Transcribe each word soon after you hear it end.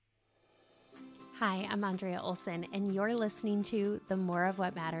Hi, I'm Andrea Olson, and you're listening to the More of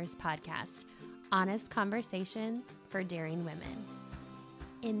What Matters podcast, honest conversations for daring women.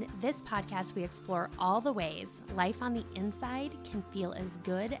 In this podcast, we explore all the ways life on the inside can feel as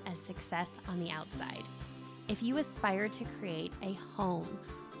good as success on the outside. If you aspire to create a home,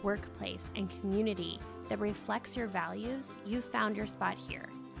 workplace, and community that reflects your values, you've found your spot here.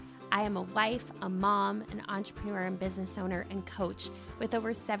 I am a wife, a mom, an entrepreneur and business owner and coach with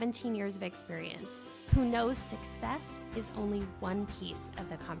over 17 years of experience who knows success is only one piece of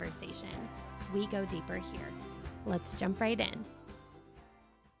the conversation. We go deeper here. Let's jump right in.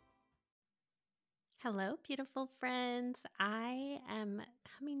 Hello, beautiful friends. I am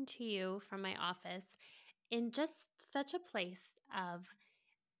coming to you from my office in just such a place of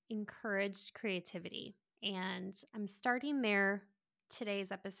encouraged creativity. And I'm starting there.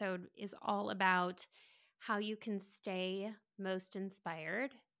 Today's episode is all about how you can stay most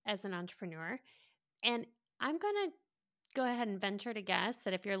inspired as an entrepreneur. And I'm going to go ahead and venture to guess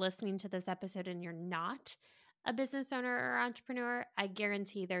that if you're listening to this episode and you're not a business owner or entrepreneur, I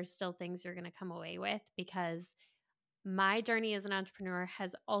guarantee there's still things you're going to come away with, because my journey as an entrepreneur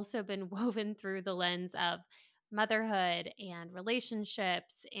has also been woven through the lens of motherhood and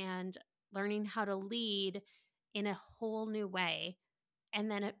relationships and learning how to lead in a whole new way. And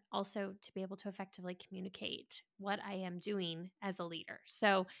then also to be able to effectively communicate what I am doing as a leader.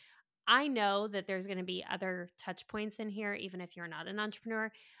 So I know that there's going to be other touch points in here, even if you're not an entrepreneur,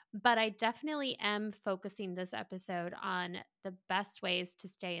 but I definitely am focusing this episode on the best ways to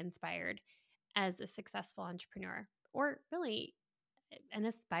stay inspired as a successful entrepreneur, or really an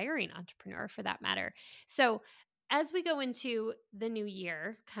aspiring entrepreneur for that matter. So as we go into the new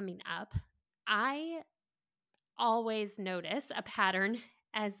year coming up, I always notice a pattern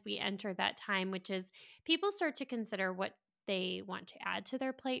as we enter that time, which is people start to consider what they want to add to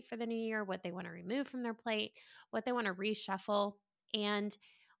their plate for the new year, what they want to remove from their plate, what they want to reshuffle. And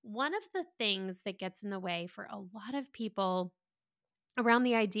one of the things that gets in the way for a lot of people around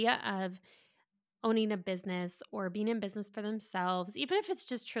the idea of owning a business or being in business for themselves, even if it's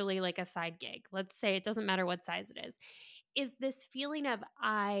just truly like a side gig, let's say it doesn't matter what size it is this feeling of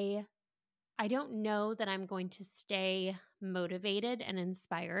I don't know that I'm going to stay motivated and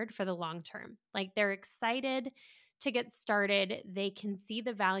inspired for the long term. Like, they're excited to get started. They can see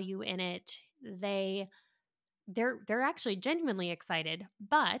the value in it. They're actually genuinely excited,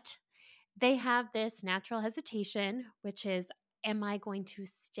 but they have this natural hesitation, which is, am I going to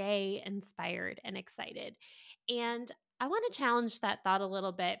stay inspired and excited? And I want to challenge that thought a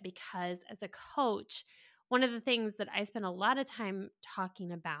little bit, because as a coach, one of the things that I spend a lot of time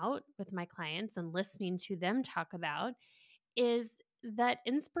talking about with my clients and listening to them talk about is that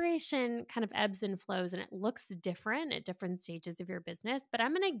inspiration kind of ebbs and flows, and it looks different at different stages of your business. But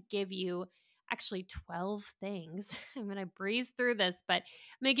I'm going to give you actually 12 things. I'm going to breeze through this, but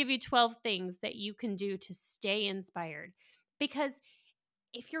I'm going to give you 12 things that you can do to stay inspired. Because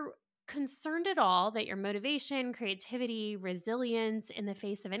if you're concerned at all that your motivation, creativity, resilience in the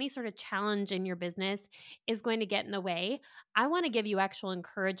face of any sort of challenge in your business is going to get in the way, I want to give you actual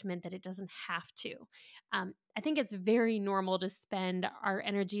encouragement that it doesn't have to. I think it's very normal to spend our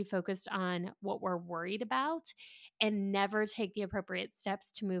energy focused on what we're worried about and never take the appropriate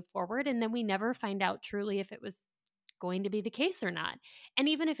steps to move forward. And then we never find out truly if it was going to be the case or not. And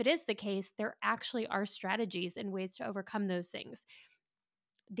even if it is the case, there actually are strategies and ways to overcome those things.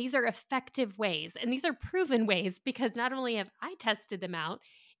 These are effective ways, and these are proven ways, because not only have I tested them out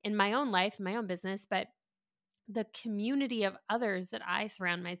in my own life, my own business, but the community of others that I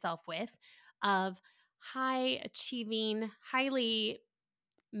surround myself with, of high achieving, highly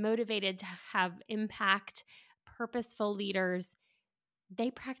motivated to have impact, purposeful leaders,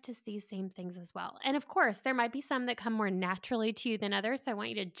 they practice these same things as well. And of course, there might be some that come more naturally to you than others. So I want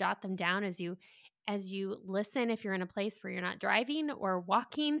you to jot them down as you listen, if you're in a place where you're not driving or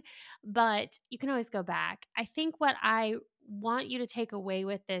walking, but you can always go back. I think what I want you to take away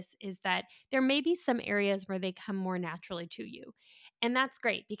with this is that there may be some areas where they come more naturally to you. And that's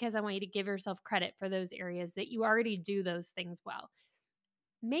great, because I want you to give yourself credit for those areas that you already do those things well.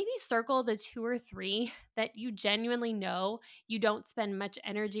 Maybe circle the 2 or 3 that you genuinely know you don't spend much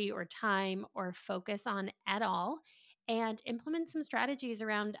energy or time or focus on at all, and implement some strategies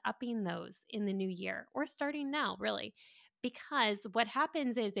around upping those in the new year, or starting now, really. Because what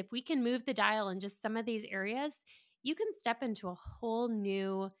happens is, if we can move the dial in just some of these areas, you can step into a whole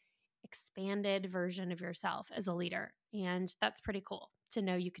new expanded version of yourself as a leader. And that's pretty cool to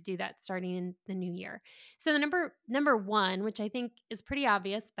know you could do that starting in the new year. So the number one, which I think is pretty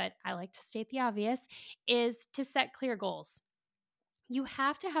obvious, but I like to state the obvious, is to set clear goals. You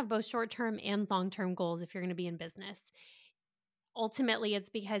have to have both short term and long term goals if you're going to be in business. Ultimately, it's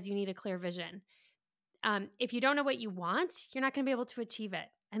because you need a clear vision. If you don't know what you want, you're not going to be able to achieve it.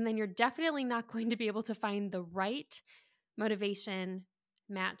 And then you're definitely not going to be able to find the right motivation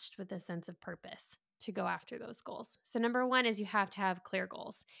matched with a sense of purpose to go after those goals. So, number one is you have to have clear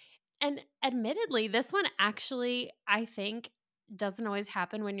goals. And admittedly, this one actually, I think, doesn't always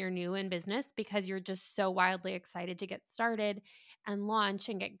happen when you're new in business because you're just so wildly excited to get started and launch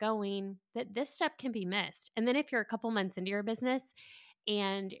and get going that this step can be missed. And then if you're a couple months into your business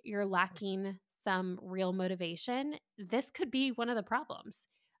and you're lacking some real motivation, this could be one of the problems.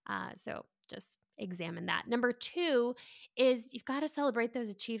 So just examine that. Number two is you've got to celebrate those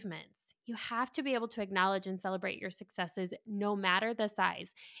achievements. You have to be able to acknowledge and celebrate your successes no matter the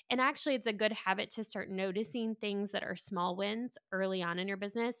size. And actually, it's a good habit to start noticing things that are small wins early on in your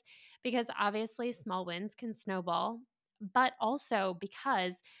business because obviously small wins can snowball. But also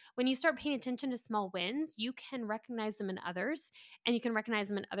because when you start paying attention to small wins, you can recognize them in others and you can recognize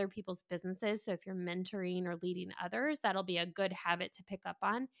them in other people's businesses. So if you're mentoring or leading others, that'll be a good habit to pick up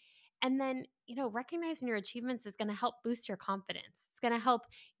on. And then, recognizing your achievements is going to help boost your confidence. It's going to help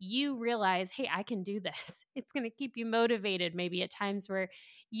you realize, hey, I can do this. It's going to keep you motivated, maybe at times where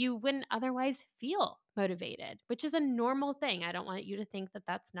you wouldn't otherwise feel motivated, which is a normal thing. I don't want you to think that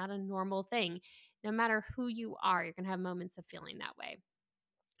that's not a normal thing. No matter who you are, you're going to have moments of feeling that way.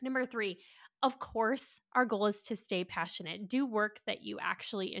 Number three, of course, our goal is to stay passionate. Do work that you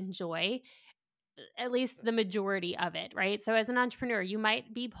actually enjoy, at least the majority of it, right? So, as an entrepreneur, you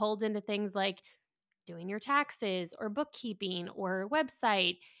might be pulled into things like doing your taxes or bookkeeping or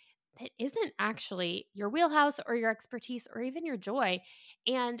website that isn't actually your wheelhouse or your expertise or even your joy.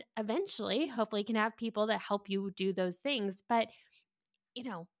 And eventually, hopefully, you can have people that help you do those things. But, you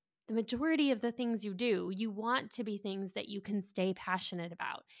know, the majority of the things you do, you want to be things that you can stay passionate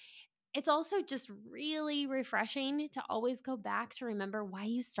about. It's also just really refreshing to always go back to remember why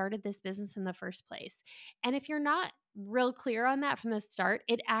you started this business in the first place. And if you're not real clear on that from the start,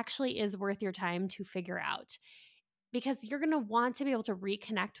 it actually is worth your time to figure out because you're going to want to be able to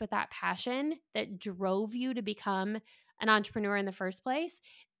reconnect with that passion that drove you to become an entrepreneur in the first place.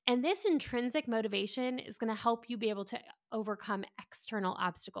 And this intrinsic motivation is going to help you be able to overcome external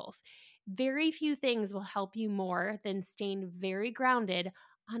obstacles. Very few things will help you more than staying very grounded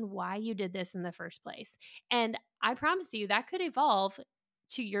on why you did this in the first place. And I promise you that could evolve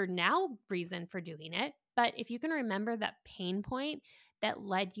to your now reason for doing it. But if you can remember that pain point that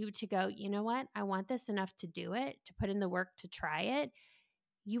led you to go, you know what, I want this enough to do it, to put in the work to try it,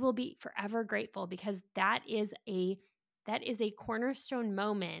 you will be forever grateful because that is a cornerstone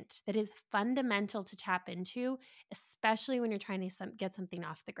moment that is fundamental to tap into, especially when you're trying to get something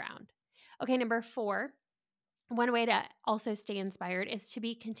off the ground. Okay, number four, one way to also stay inspired is to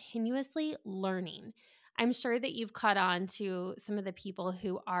be continuously learning. I'm sure that you've caught on to some of the people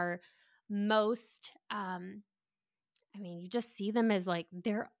who are most, you just see them as like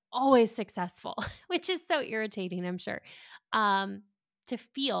they're always successful, which is so irritating, I'm sure, to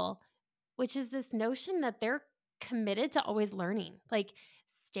feel, which is this notion that they're committed to always learning, like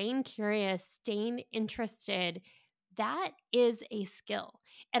staying curious, staying interested. That is a skill.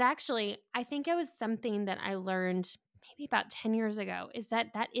 And actually, I think it was something that I learned maybe about 10 years ago is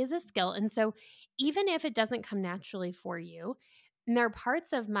that is a skill. And so even if it doesn't come naturally for you, and there are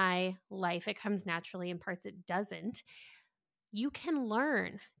parts of my life it comes naturally and parts it doesn't, you can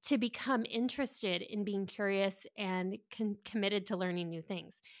learn to become interested in being curious and committed to learning new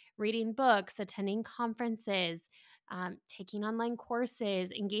things, reading books, attending conferences, taking online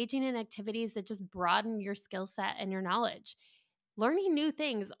courses, engaging in activities that just broaden your skill set and your knowledge. Learning new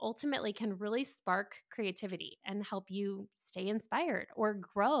things ultimately can really spark creativity and help you stay inspired or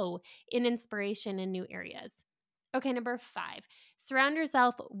grow in inspiration in new areas. Okay, number five, surround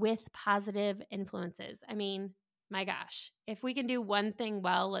yourself with positive influences. My gosh, if we can do one thing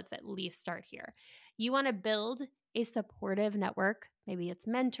well, let's at least start here. You want to build a supportive network. Maybe it's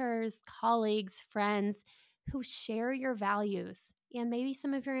mentors, colleagues, friends who share your values and maybe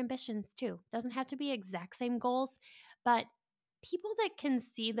some of your ambitions too. Doesn't have to be exact same goals, but people that can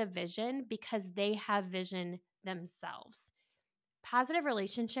see the vision because they have vision themselves. Positive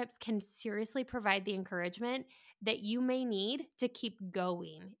relationships can seriously provide the encouragement that you may need to keep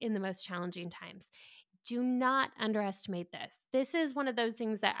going in the most challenging times. Do not underestimate this. This is one of those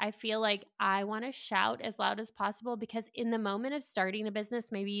things that I feel like I want to shout as loud as possible because in the moment of starting a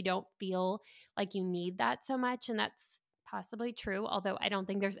business, maybe you don't feel like you need that so much. And that's possibly true, although I don't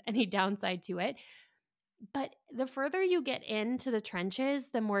think there's any downside to it. But the further you get into the trenches,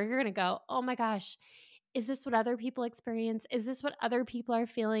 the more you're going to go, oh my gosh, is this what other people experience? Is this what other people are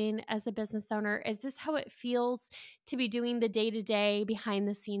feeling as a business owner? Is this how it feels to be doing the day to day behind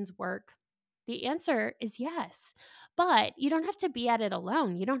the scenes work? The answer is yes. But you don't have to be at it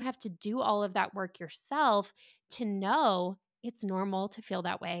alone. You don't have to do all of that work yourself to know it's normal to feel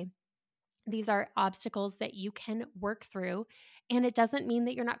that way. These are obstacles that you can work through, and it doesn't mean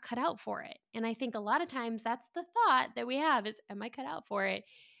that you're not cut out for it. And I think a lot of times that's the thought that we have is, am I cut out for it?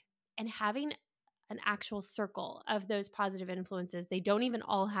 And having an actual circle of those positive influences. They don't even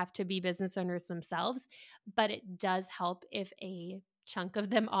all have to be business owners themselves, but it does help if a chunk of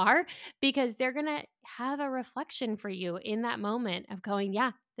them are, because they're going to have a reflection for you in that moment of going,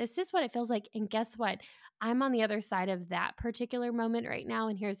 yeah, this is what it feels like. And guess what? I'm on the other side of that particular moment right now.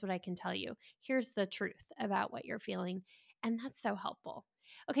 And here's what I can tell you. Here's the truth about what you're feeling. And that's so helpful.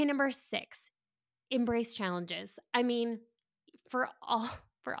 Okay, number 6, embrace challenges. I mean, for all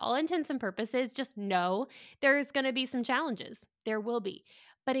for all intents and purposes, just know there's going to be some challenges. There will be.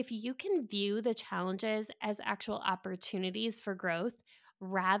 But if you can view the challenges as actual opportunities for growth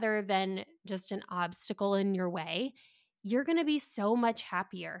rather than just an obstacle in your way, you're going to be so much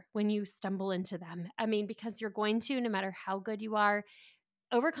happier when you stumble into them. I mean, because you're going to, no matter how good you are,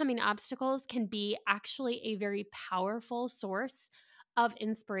 overcoming obstacles can be actually a very powerful source of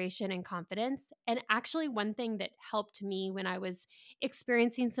inspiration and confidence. And actually, one thing that helped me when I was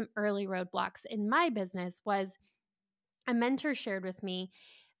experiencing some early roadblocks in my business was a mentor shared with me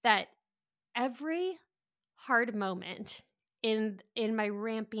that every hard moment in my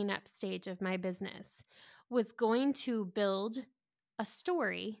ramping up stage of my business was going to build a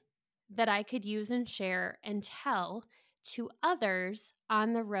story that I could use and share and tell to others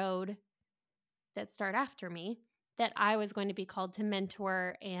on the road that start after me, that I was going to be called to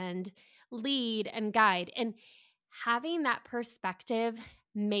mentor and lead and guide. And having that perspective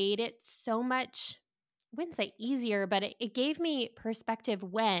made it so much, I wouldn't say easier, but it gave me perspective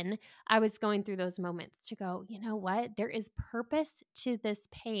when I was going through those moments to go, you know what? There is purpose to this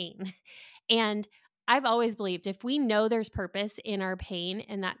pain. And I've always believed if we know there's purpose in our pain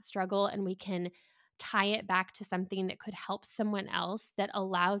and that struggle, and we can tie it back to something that could help someone else that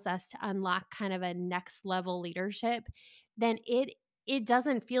allows us to unlock kind of a next level leadership, then it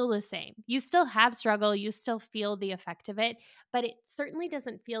doesn't feel the same. You still have struggle, you still feel the effect of it, but it certainly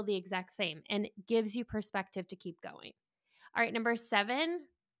doesn't feel the exact same and it gives you perspective to keep going. All right, number 7,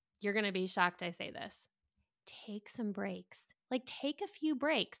 you're going to be shocked I say this. Take some breaks. Like, take a few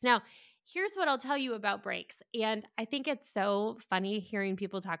breaks. Now, here's what I'll tell you about breaks. And I think it's so funny hearing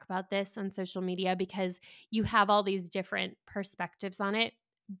people talk about this on social media because you have all these different perspectives on it.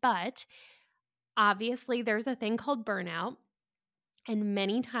 But obviously, there's a thing called burnout. And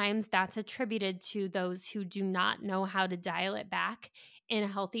many times that's attributed to those who do not know how to dial it back in a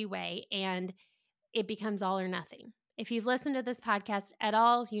healthy way. And it becomes all or nothing. If you've listened to this podcast at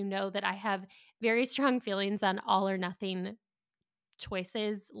all, you know that I have very strong feelings on all or nothing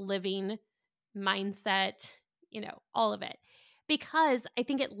choices, living, mindset, all of it. Because I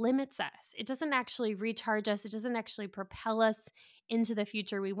think it limits us. It doesn't actually recharge us. It doesn't actually propel us into the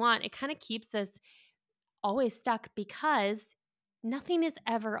future we want. It kind of keeps us always stuck because nothing is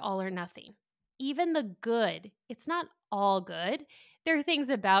ever all or nothing. Even the good, it's not all good. There are things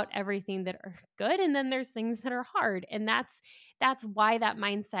about everything that are good, and then there's things that are hard. And that's why that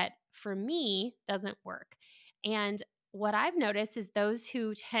mindset for me doesn't work. And what I've noticed is those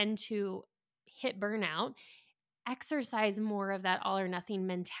who tend to hit burnout exercise more of that all or nothing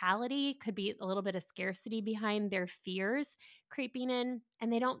mentality, could be a little bit of scarcity behind their fears creeping in,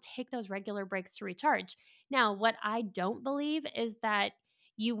 and they don't take those regular breaks to recharge. Now, what I don't believe is that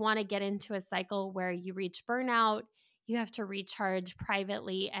you want to get into a cycle where you reach burnout, you have to recharge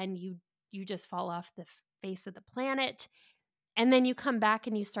privately, and you just fall off the face of the planet. And then you come back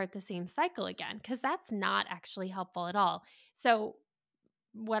and you start the same cycle again, because that's not actually helpful at all. So,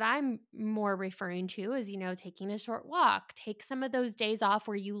 what I'm more referring to is, taking a short walk, take some of those days off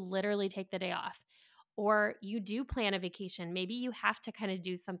where you literally take the day off, or you do plan a vacation. Maybe you have to kind of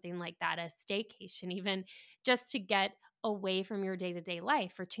do something like that, a staycation, even just to get away from your day to day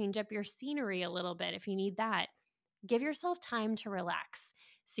life or change up your scenery a little bit if you need that. Give yourself time to relax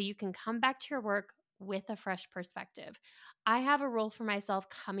so you can come back to your work with a fresh perspective. I have a rule for myself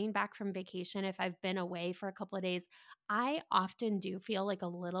coming back from vacation. If I've been away for a couple of days, I often do feel like a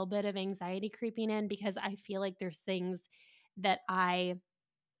little bit of anxiety creeping in because I feel like there's things that I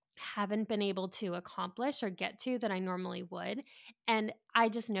haven't been able to accomplish or get to that I normally would. And I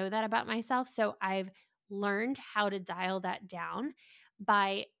just know that about myself. So I've learned how to dial that down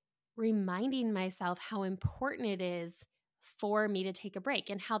by reminding myself how important it is for me to take a break,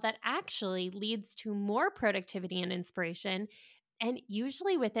 and how that actually leads to more productivity and inspiration. And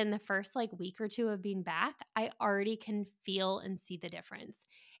usually within the first like week or two of being back, I already can feel and see the difference.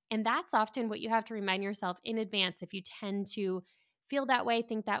 And that's often what you have to remind yourself in advance if you tend to feel that way,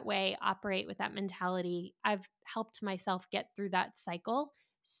 think that way, operate with that mentality. I've helped myself get through that cycle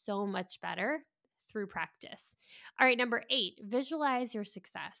so much better through practice. All right, number 8, visualize your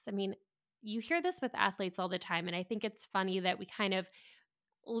success. I mean, you hear this with athletes all the time, and I think it's funny that we kind of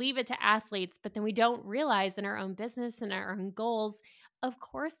leave it to athletes, but then we don't realize in our own business and our own goals, of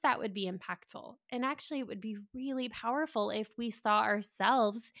course, that would be impactful. And actually, it would be really powerful if we saw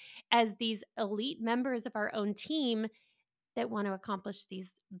ourselves as these elite members of our own team that want to accomplish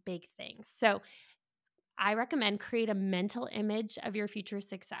these big things. So, I recommend create a mental image of your future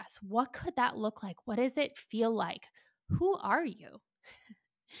success. What could that look like? What does it feel like? Who are you?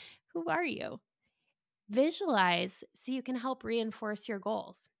 Who are you? Visualize so you can help reinforce your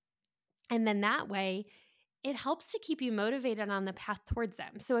goals. And then that way, it helps to keep you motivated on the path towards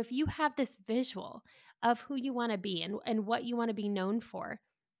them. So if you have this visual of who you want to be and what you want to be known for,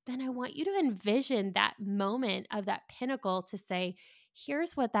 then I want you to envision that moment of that pinnacle to say,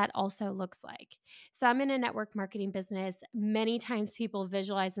 here's what that also looks like. So I'm in a network marketing business. Many times people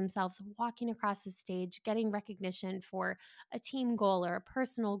visualize themselves walking across the stage, getting recognition for a team goal or a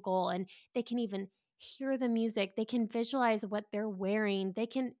personal goal, and they can even hear the music. They can visualize what they're wearing. They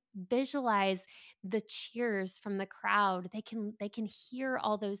can visualize the cheers from the crowd. They can hear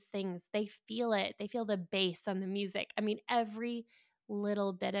all those things. They feel it. They feel the bass on the music. I mean, every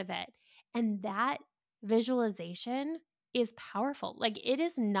little bit of it. And that visualization is powerful. Like, it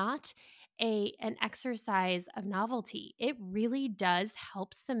is not an exercise of novelty. It really does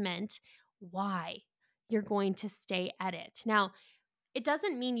help cement why you're going to stay at it. Now, it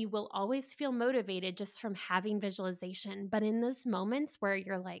doesn't mean you will always feel motivated just from having visualization, but in those moments where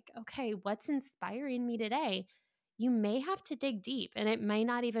you're like, okay, what's inspiring me today? You may have to dig deep, and it may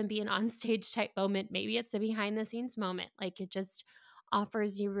not even be an onstage type moment. Maybe it's a behind the scenes moment. Like, it just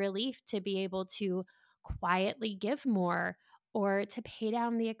offers you relief to be able to quietly give more or to pay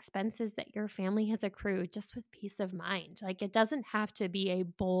down the expenses that your family has accrued just with peace of mind. Like, it doesn't have to be a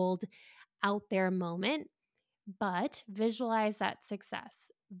bold, out there moment, but visualize that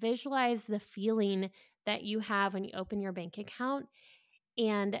success. Visualize the feeling that you have when you open your bank account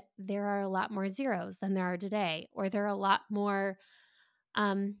and there are a lot more zeros than there are today, or there are a lot more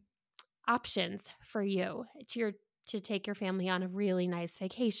um, options for you to take your family on a really nice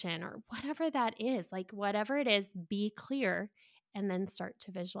vacation or whatever that is. Like, whatever it is, be clear and then start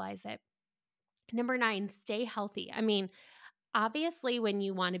to visualize it. Number 9, stay healthy. I mean, obviously, when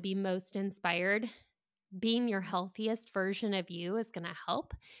you want to be most inspired, being your healthiest version of you is going to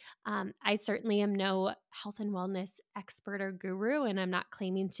help. I certainly am no health and wellness expert or guru, and I'm not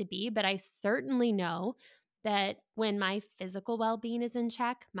claiming to be, but I certainly know that when my physical well being is in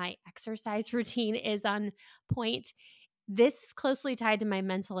check, my exercise routine is on point. This is closely tied to my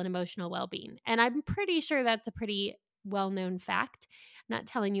mental and emotional well being. And I'm pretty sure that's a pretty well known fact. I'm not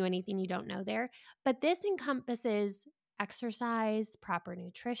telling you anything you don't know there, but this encompasses exercise, proper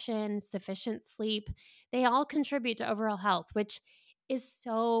nutrition, sufficient sleep. They all contribute to overall health, which is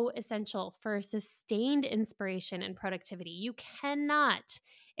so essential for sustained inspiration and productivity. You cannot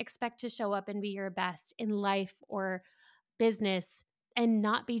expect to show up and be your best in life or business and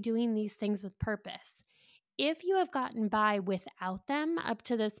not be doing these things with purpose. If you have gotten by without them up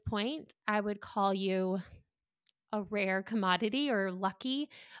to this point, I would call you a rare commodity or lucky,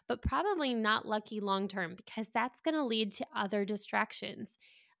 but probably not lucky long term, because that's going to lead to other distractions,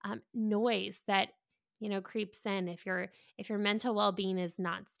 noise that creeps in. If your mental well being is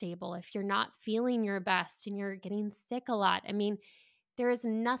not stable, if you're not feeling your best and you're getting sick a lot, I mean, there is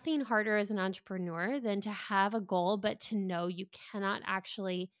nothing harder as an entrepreneur than to have a goal, but to know you cannot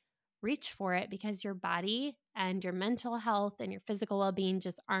actually reach for it because your body and your mental health and your physical well being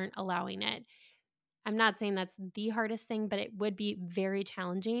just aren't allowing it. I'm not saying that's the hardest thing, but it would be very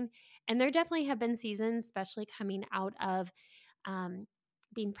challenging. And there definitely have been seasons, especially coming out of um,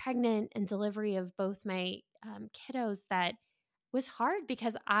 being pregnant and delivery of both my kiddos, that was hard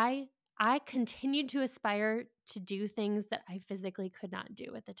because I continued to aspire to do things that I physically could not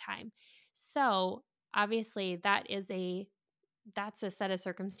do at the time. So obviously that's a set of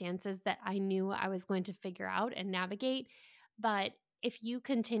circumstances that I knew I was going to figure out and navigate. But if you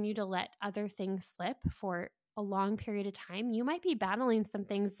continue to let other things slip for a long period of time, you might be battling some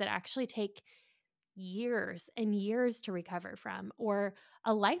things that actually take years and years to recover from, or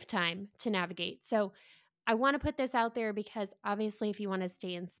a lifetime to navigate. So I want to put this out there because obviously, if you want to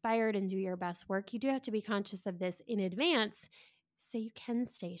stay inspired and do your best work, you do have to be conscious of this in advance so you can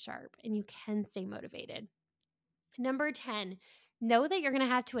stay sharp and you can stay motivated. Number 10, know that you're going to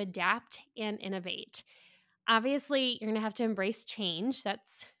have to adapt and innovate. Obviously, you're going to have to embrace change.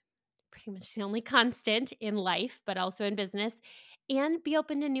 That's pretty much the only constant in life, but also in business, and be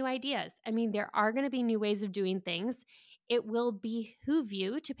open to new ideas. I mean, there are going to be new ways of doing things. It will behoove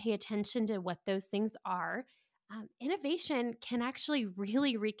you to pay attention to what those things are. Innovation can actually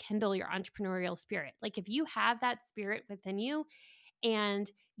really rekindle your entrepreneurial spirit. Like if you have that spirit within you and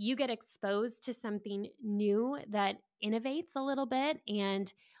you get exposed to something new that innovates a little bit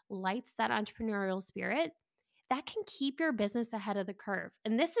and lights that entrepreneurial spirit, that can keep your business ahead of the curve.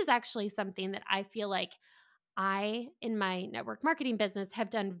 And this is actually something that I feel like I, in my network marketing business, have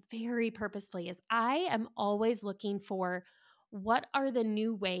done very purposefully is I am always looking for what are the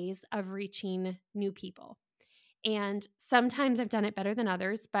new ways of reaching new people. And sometimes I've done it better than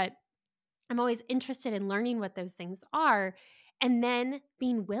others, but I'm always interested in learning what those things are and then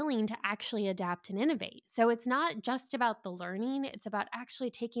being willing to actually adapt and innovate. So it's not just about the learning, it's about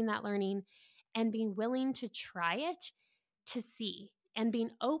actually taking that learning and being willing to try it to see and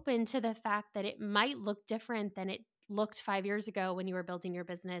being open to the fact that it might look different than it looked 5 years ago when you were building your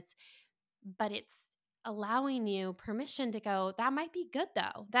business, but it's allowing you permission to go, that might be good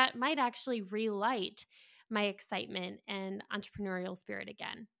though. That might actually relight my excitement and entrepreneurial spirit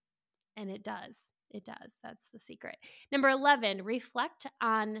again. And it does. It does. That's the secret. Number 11, reflect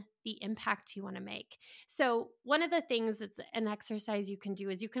on the impact you want to make. So, one of the things that's an exercise you can do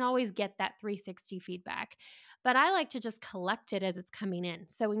is you can always get that 360 feedback, but I like to just collect it as it's coming in.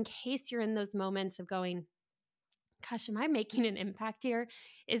 So, in case you're in those moments of going, gosh, am I making an impact here?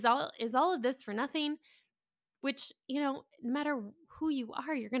 Is all of this for nothing? Which, no matter who you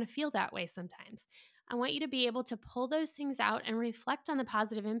are, you're going to feel that way sometimes. I want you to be able to pull those things out and reflect on the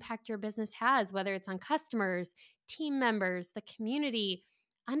positive impact your business has, whether it's on customers, team members, the community.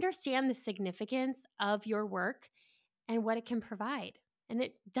 Understand the significance of your work and what it can provide. And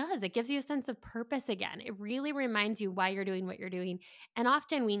it does, it gives you a sense of purpose again. It really reminds you why you're doing what you're doing. And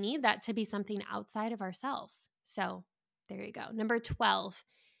often we need that to be something outside of ourselves. So there you go. Number 12.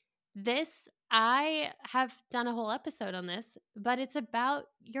 I have done a whole episode on this, but it's about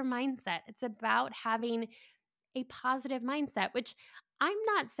your mindset. It's about having a positive mindset, which I'm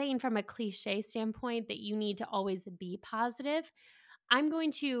not saying from a cliche standpoint that you need to always be positive. I'm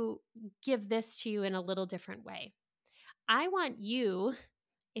going to give this to you in a little different way. I want you,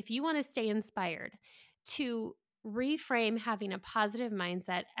 if you want to stay inspired, to reframe having a positive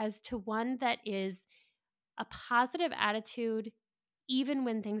mindset as to one that is a positive attitude even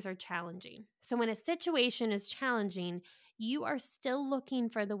when things are challenging. So when a situation is challenging, you are still looking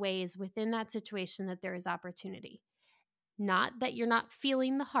for the ways within that situation that there is opportunity. Not that you're not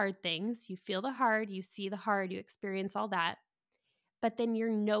feeling the hard things. You feel the hard, you see the hard, you experience all that. But then you're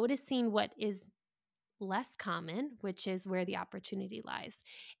noticing what is less common, which is where the opportunity lies.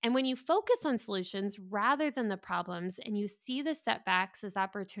 And when you focus on solutions rather than the problems and you see the setbacks as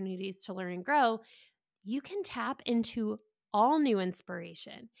opportunities to learn and grow, you can tap into all new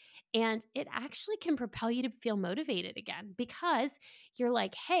inspiration. And it actually can propel you to feel motivated again because you're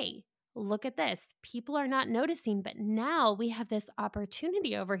like, hey, look at this. People are not noticing, but now we have this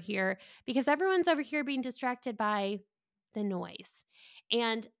opportunity over here because everyone's over here being distracted by the noise.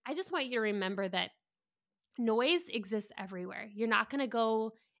 And I just want you to remember that noise exists everywhere. You're not going to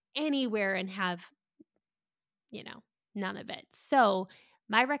go anywhere and have none of it. So,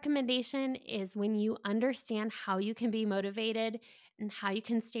 my recommendation is when you understand how you can be motivated and how you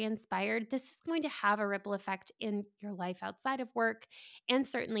can stay inspired, this is going to have a ripple effect in your life outside of work. And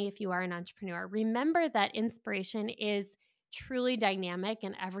certainly, if you are an entrepreneur, remember that inspiration is truly dynamic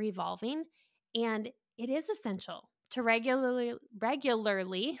and ever evolving. And it is essential to regularly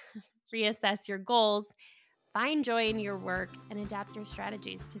reassess your goals, find joy in your work, and adapt your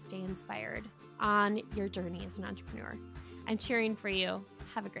strategies to stay inspired on your journey as an entrepreneur. I'm cheering for you.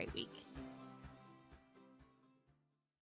 Have a great week.